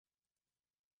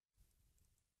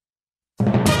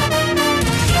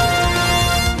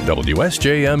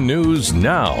WSJM News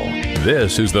Now.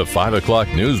 This is the 5 o'clock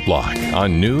news block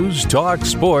on News Talk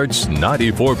Sports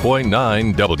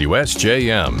 94.9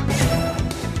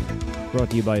 WSJM. Brought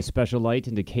to you by Special Light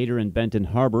in Decatur and Benton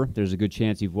Harbor. There's a good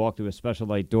chance you've walked through a Special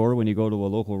Light door when you go to a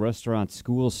local restaurant,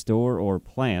 school, store, or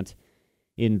plant.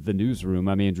 In the newsroom,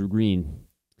 I'm Andrew Green.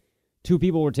 2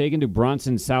 people were taken to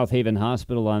Bronson South Haven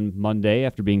Hospital on Monday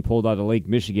after being pulled out of Lake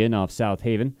Michigan off South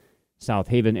Haven. South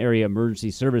Haven Area Emergency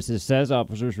Services says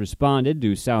officers responded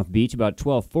to South Beach about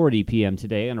 12:40 p.m.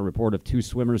 today on a report of 2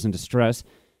 swimmers in distress.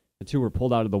 The 2 were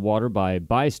pulled out of the water by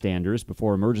bystanders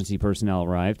before emergency personnel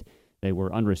arrived. They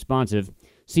were unresponsive.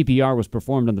 CPR was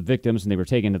performed on the victims and they were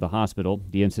taken to the hospital.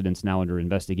 The incident's now under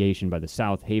investigation by the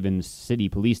South Haven City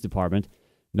Police Department.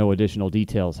 No additional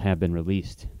details have been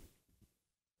released.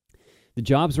 The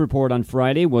jobs report on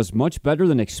Friday was much better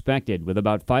than expected, with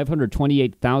about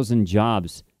 528,000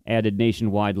 jobs added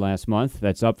nationwide last month.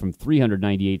 That's up from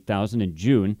 398,000 in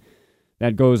June.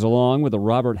 That goes along with the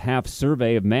Robert Half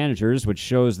survey of managers, which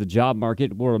shows the job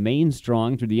market will remain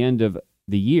strong through the end of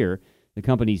the year. The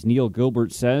company's Neil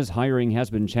Gilbert says hiring has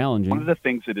been challenging. One of the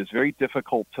things that is very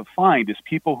difficult to find is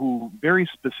people who very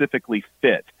specifically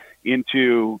fit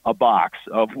into a box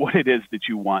of what it is that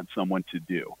you want someone to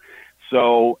do.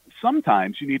 So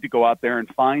sometimes you need to go out there and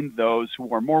find those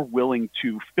who are more willing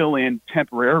to fill in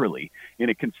temporarily in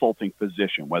a consulting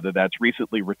position, whether that's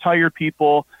recently retired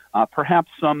people, perhaps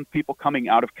some people coming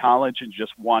out of college and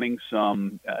just wanting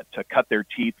some to cut their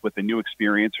teeth with a new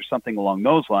experience or something along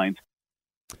those lines.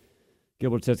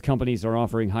 Gilbert says companies are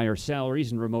offering higher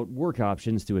salaries and remote work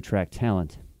options to attract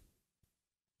talent.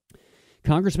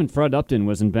 Congressman Fred Upton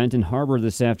was in Benton Harbor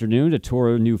this afternoon to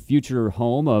tour a new future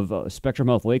home of Spectrum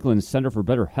Health Lakeland's Center for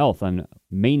Better Health on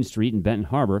Main Street in Benton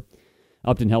Harbor.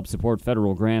 Upton helped support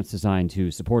federal grants designed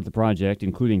to support the project,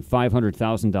 including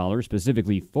 $500,000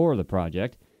 specifically for the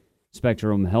project.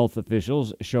 Spectrum Health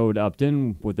officials showed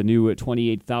Upton what the new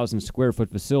 28,000 square foot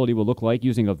facility will look like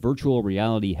using a virtual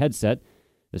reality headset.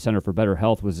 The Center for Better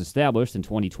Health was established in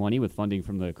 2020 with funding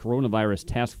from the Coronavirus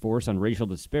Task Force on Racial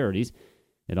Disparities.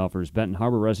 It offers Benton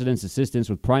Harbor residents assistance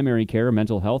with primary care,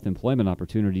 mental health, employment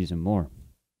opportunities, and more.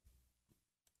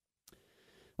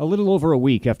 A little over a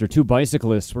week after 2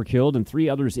 bicyclists were killed and 3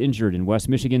 others injured in West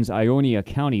Michigan's Ionia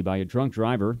County by a drunk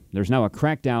driver, there's now a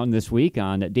crackdown this week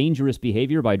on dangerous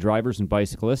behavior by drivers and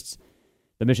bicyclists.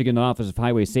 The Michigan Office of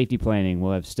Highway Safety Planning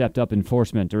will have stepped up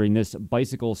enforcement during this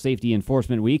Bicycle Safety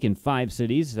Enforcement Week in 5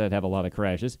 cities that have a lot of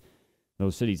crashes.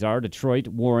 Those cities are Detroit,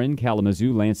 Warren,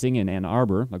 Kalamazoo, Lansing, and Ann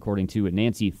Arbor, according to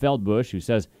Nancy Feldbush, who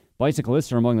says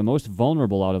bicyclists are among the most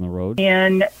vulnerable out on the road.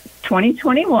 In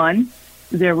 2021,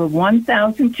 there were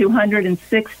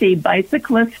 1,260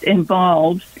 bicyclists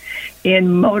involved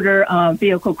in motor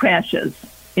vehicle crashes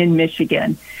in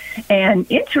Michigan. And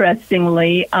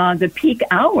interestingly, the peak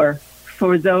hour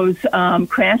for those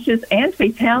crashes and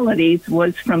fatalities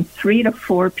was from 3 to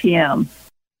 4 p.m.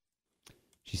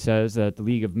 She says that the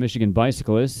League of Michigan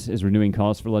Bicyclists is renewing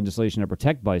calls for legislation to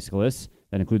protect bicyclists.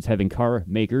 That includes having car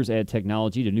makers add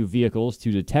technology to new vehicles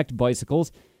to detect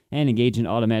bicycles and engage in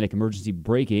automatic emergency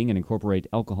braking and incorporate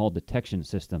alcohol detection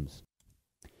systems.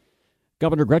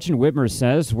 Governor Gretchen Whitmer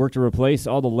says work to replace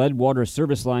all the lead water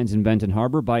service lines in Benton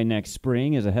Harbor by next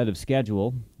spring is ahead of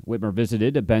schedule. Whitmer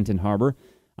visited Benton Harbor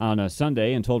on a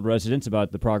Sunday and told residents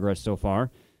about the progress so far.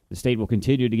 The state will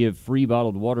continue to give free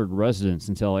bottled water to residents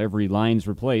until every line's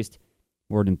replaced.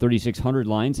 More than 3,600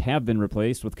 lines have been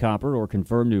replaced with copper or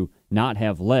confirmed to not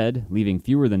have lead, leaving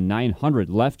fewer than 900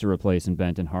 left to replace in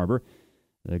Benton Harbor.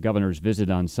 The governor's visit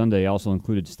on Sunday also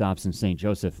included stops in St.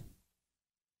 Joseph.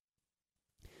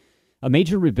 A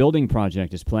major rebuilding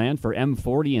project is planned for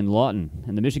M40 in Lawton,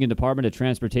 and the Michigan Department of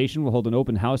Transportation will hold an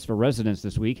open house for residents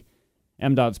this week.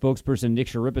 MDOT spokesperson Nick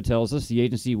Sharippa tells us the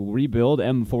agency will rebuild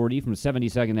M40 from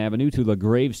 72nd Avenue to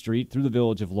LaGrave Street through the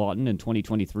village of Lawton in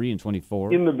 2023 and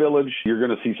 24. In the village, you're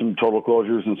going to see some total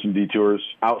closures and some detours.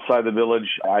 Outside the village,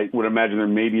 I would imagine there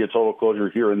may be a total closure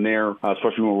here and there,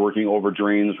 especially when we're working over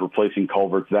drains, replacing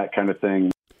culverts, that kind of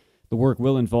thing. The work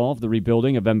will involve the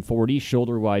rebuilding of M40,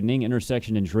 shoulder widening,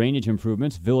 intersection and drainage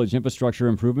improvements, village infrastructure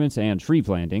improvements, and tree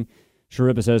planting.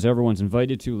 Sharippa says everyone's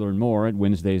invited to learn more at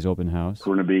Wednesday's open house.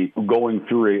 We're going to be going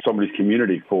through somebody's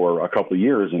community for a couple of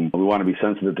years, and we want to be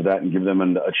sensitive to that and give them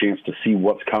a chance to see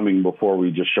what's coming before we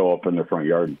just show up in their front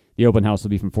yard. The open house will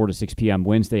be from 4 to 6 p.m.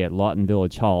 Wednesday at Lawton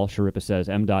Village Hall. Sharippa says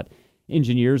MDOT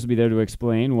engineers will be there to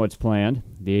explain what's planned.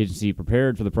 The agency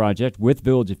prepared for the project with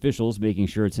village officials, making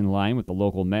sure it's in line with the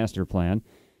local master plan.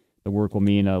 The work will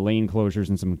mean lane closures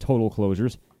and some total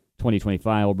closures.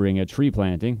 2025 will bring a tree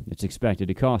planting. It's expected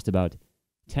to cost about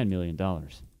 $10 million.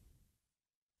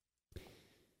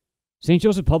 St.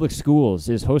 Joseph Public Schools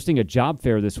is hosting a job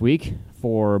fair this week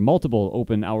for multiple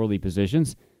open hourly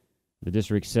positions. The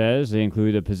district says they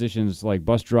include positions like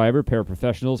bus driver,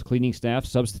 paraprofessionals, cleaning staff,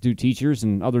 substitute teachers,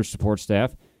 and other support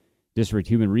staff. District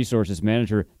Human Resources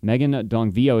Manager Megan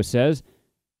Dongvio says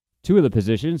 2 of the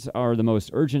positions are the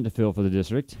most urgent to fill for the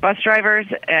district. Bus drivers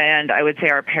and I would say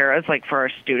our paras, like for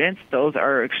our students, those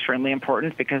are extremely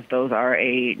important because those are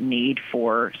a need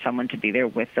for someone to be there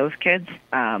with those kids.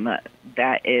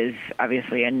 That is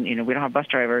obviously, and we don't have bus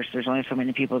drivers. There's only so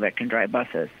many people that can drive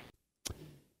buses.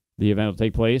 The event will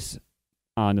take place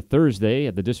on Thursday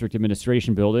at the District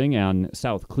Administration Building on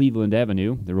South Cleveland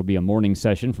Avenue. There will be a morning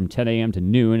session from 10 a.m. to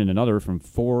noon and another from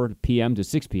 4 p.m. to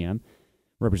 6 p.m.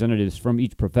 Representatives from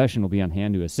each profession will be on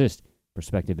hand to assist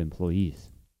prospective employees.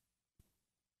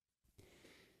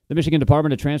 The Michigan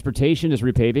Department of Transportation is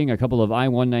repaving a couple of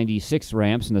I-196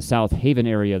 ramps in the South Haven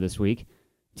area this week.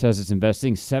 It says it's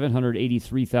investing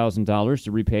 $783,000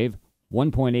 to repave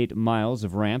 1.8 miles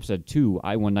of ramps at 2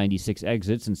 I-196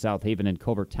 exits in South Haven and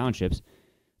Covert Townships.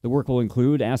 The work will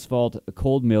include asphalt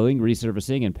cold milling,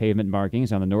 resurfacing, and pavement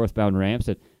markings on the northbound ramps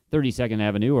at 32nd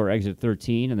Avenue or Exit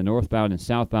 13 and the northbound and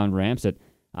southbound ramps at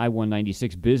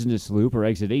I-196 Business Loop or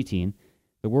Exit 18.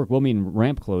 The work will mean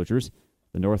ramp closures.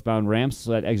 The northbound ramps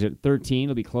at Exit 13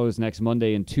 will be closed next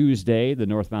Monday and Tuesday. The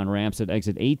northbound ramps at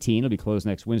Exit 18 will be closed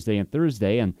next Wednesday and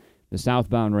Thursday. And the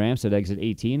southbound ramps at Exit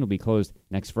 18 will be closed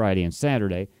next Friday and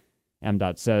Saturday.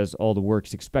 MDOT says all the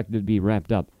work's expected to be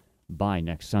wrapped up by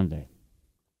next Sunday.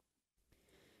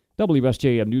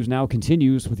 WSJM News Now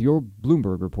continues with your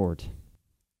Bloomberg Report.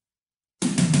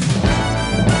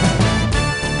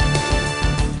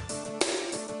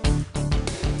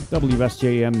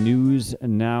 WSJM News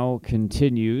Now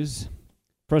continues.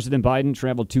 President Biden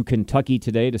traveled to Kentucky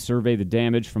today to survey the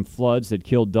damage from floods that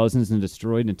killed dozens and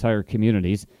destroyed entire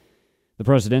communities. The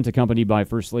president, accompanied by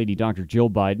First Lady Dr. Jill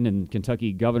Biden and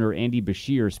Kentucky Governor Andy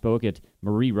Beshear, spoke at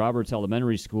Marie Roberts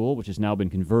Elementary School, which has now been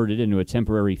converted into a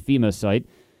temporary FEMA site.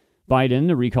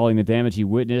 Biden, recalling the damage he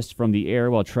witnessed from the air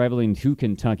while traveling to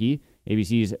Kentucky.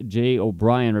 ABC's Jay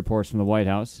O'Brien reports from the White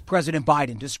House. President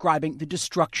Biden describing the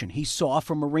destruction he saw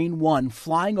from Marine One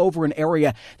flying over an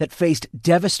area that faced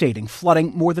devastating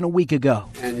flooding more than a week ago.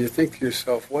 And you think to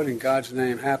yourself, what in God's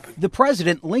name happened? The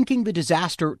president linking the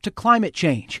disaster to climate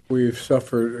change. We've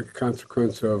suffered a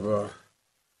consequence of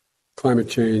climate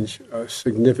change, a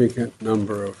significant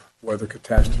number of weather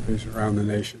catastrophes around the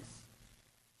nation.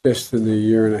 Just in the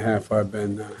year and a half I've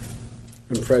been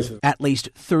president. At least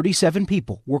 37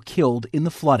 people were killed in the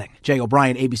flooding. Jay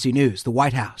O'Brien, ABC News, the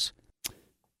White House.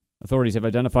 Authorities have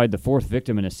identified the 4th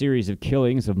victim in a series of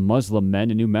killings of Muslim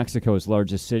men in New Mexico's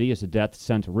largest city as the death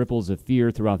sent ripples of fear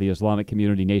throughout the Islamic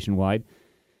community nationwide.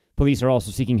 Police are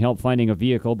also seeking help finding a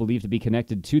vehicle believed to be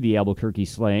connected to the Albuquerque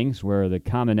slayings, where the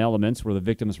common elements were the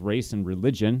victims' race and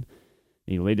religion.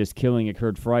 The latest killing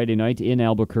occurred Friday night in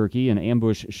Albuquerque, and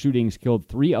ambush shootings killed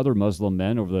 3 other Muslim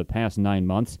men over the past 9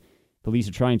 months. Police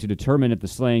are trying to determine if the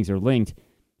slayings are linked.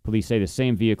 Police say the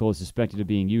same vehicle is suspected of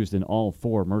being used in all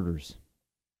 4 murders.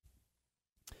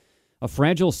 A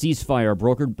fragile ceasefire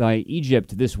brokered by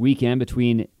Egypt this weekend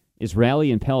between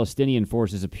Israeli and Palestinian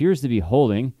forces appears to be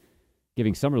holding,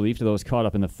 giving some relief to those caught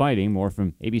up in the fighting. More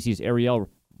from ABC's Ariel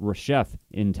Reshef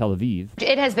in Tel Aviv.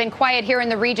 It has been quiet here in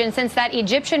the region since that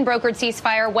Egyptian brokered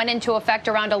ceasefire went into effect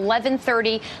around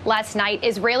 11:30 last night.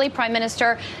 Israeli Prime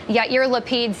Minister Yair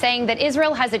Lapid saying that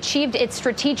Israel has achieved its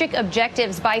strategic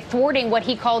objectives by thwarting what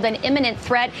he called an imminent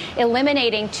threat,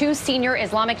 eliminating 2 senior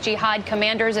Islamic Jihad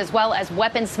commanders, as well as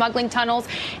weapons smuggling tunnels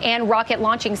and rocket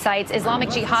launching sites. Islamic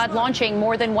Jihad launching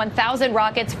more than 1,000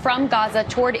 rockets from Gaza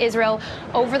toward Israel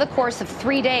over the course of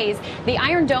 3 days. The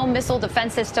Iron Dome missile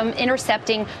defense system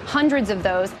intercepting hundreds of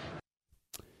those.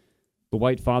 The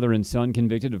white father and son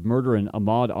convicted of murder in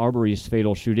Ahmaud Arbery's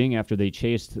fatal shooting after they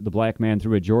chased the black man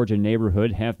through a Georgia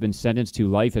neighborhood have been sentenced to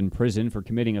life in prison for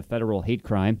committing a federal hate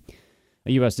crime.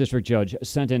 A U.S. district judge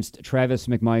sentenced Travis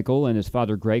McMichael and his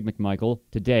father Greg McMichael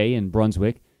today in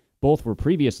Brunswick. Both were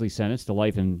previously sentenced to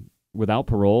life without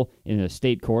parole in a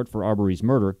state court for Arbery's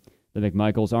murder. The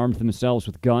McMichaels armed themselves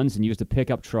with guns and used a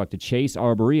pickup truck to chase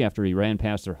Arbery after he ran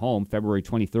past their home February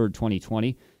 23,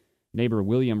 2020. Neighbor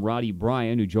William Roddy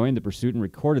Bryan, who joined the pursuit and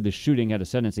recorded the shooting, had a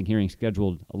sentencing hearing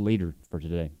scheduled later for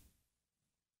today.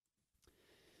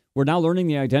 We're now learning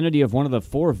the identity of one of the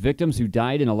 4 victims who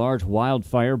died in a large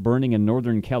wildfire burning in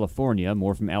Northern California.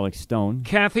 More from Alex Stone.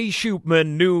 Kathy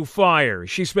Schupman knew fire.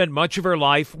 She spent much of her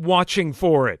life watching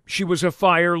for it. She was a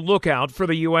fire lookout for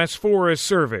the U.S. Forest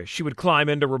Service. She would climb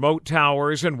into remote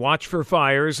towers and watch for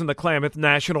fires in the Klamath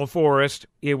National Forest.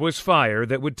 It was fire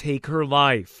that would take her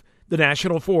life. The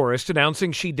National Forest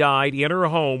announcing she died in her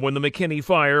home when the McKinney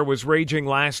fire was raging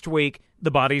last week.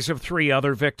 The bodies of 3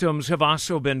 other victims have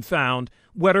also been found.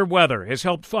 Wetter weather has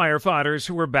helped firefighters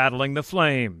who were battling the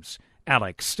flames.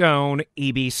 Alex Stone,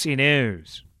 ABC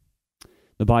News.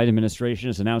 The Biden administration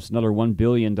has announced another $1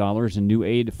 billion in new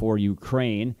aid for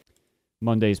Ukraine.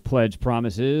 Monday's pledge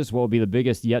promises what will be the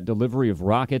biggest yet delivery of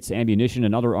rockets, ammunition,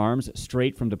 and other arms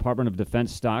straight from Department of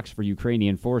Defense stocks for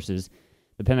Ukrainian forces.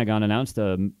 The Pentagon announced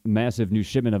a massive new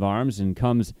shipment of arms and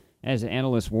comes as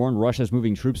analysts warn Russia's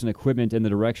moving troops and equipment in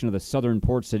the direction of the southern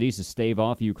port cities to stave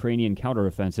off Ukrainian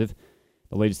counteroffensive.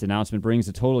 The latest announcement brings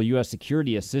the total U.S.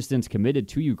 security assistance committed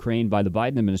to Ukraine by the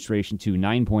Biden administration to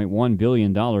 $9.1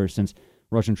 billion since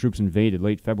Russian troops invaded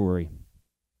late February.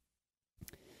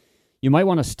 You might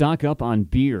want to stock up on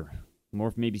beer. More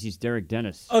from ABC's Derek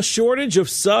Dennis. A shortage of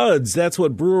suds. That's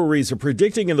what breweries are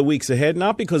predicting in the weeks ahead,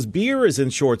 not because beer is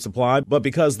in short supply, but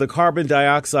because the carbon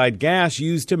dioxide gas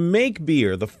used to make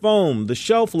beer, the foam, the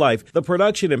shelf life, the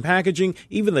production and packaging,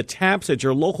 even the taps at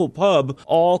your local pub,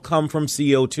 all come from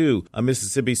CO2. A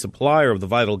Mississippi supplier of the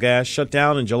vital gas shut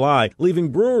down in July, leaving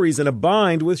breweries in a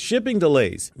bind with shipping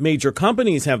delays. Major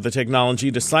companies have the technology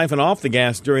to siphon off the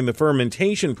gas during the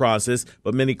fermentation process,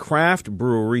 but many craft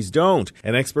breweries don't.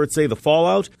 And experts say the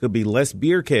fallout could be less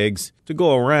beer kegs to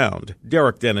go around.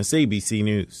 Derek Dennis, ABC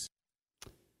News.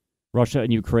 Russia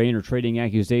and Ukraine are trading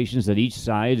accusations that each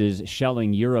side is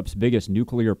shelling Europe's biggest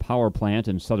nuclear power plant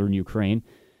in southern Ukraine.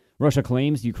 Russia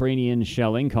claims Ukrainian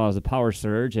shelling caused a power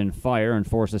surge and fire and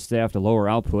forced the staff to lower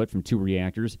output from 2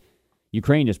 reactors.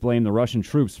 Ukraine has blamed the Russian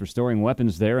troops for storing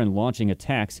weapons there and launching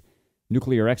attacks.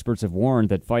 Nuclear experts have warned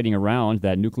that fighting around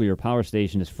that nuclear power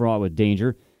station is fraught with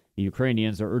danger. The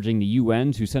Ukrainians are urging the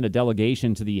UN to send a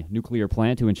delegation to the nuclear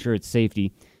plant to ensure its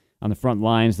safety. On the front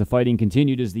lines, the fighting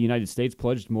continued as the United States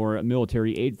pledged more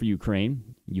military aid for Ukraine.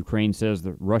 Ukraine says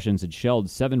the Russians had shelled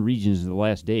 7 regions in the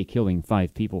last day, killing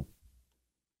 5 people.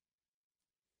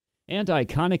 And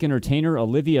iconic entertainer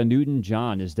Olivia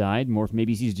Newton-John has died. More from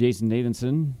ABC's Jason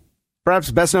Nathanson.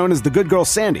 Perhaps best known as the good girl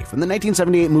Sandy from the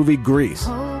 1978 movie Grease.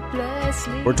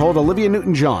 We're told Olivia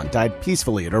Newton-John died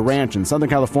peacefully at her ranch in Southern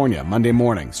California Monday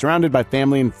morning, surrounded by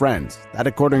family and friends. That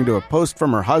according to a post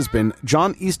from her husband,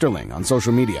 John Easterling, on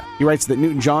social media. He writes that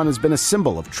Newton-John has been a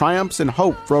symbol of triumphs and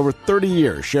hope for over 30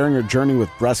 years, sharing her journey with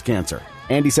breast cancer.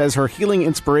 And he says her healing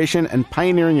inspiration and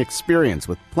pioneering experience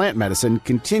with plant medicine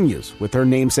continues with her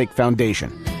namesake foundation.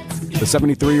 The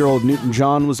 73-year-old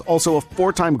Newton-John was also a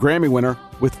 4-time Grammy winner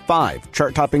with 5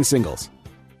 chart-topping singles.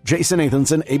 Jason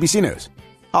Nathanson, ABC News,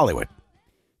 Hollywood.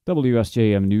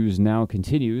 WSJM News now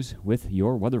continues with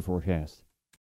your weather forecast.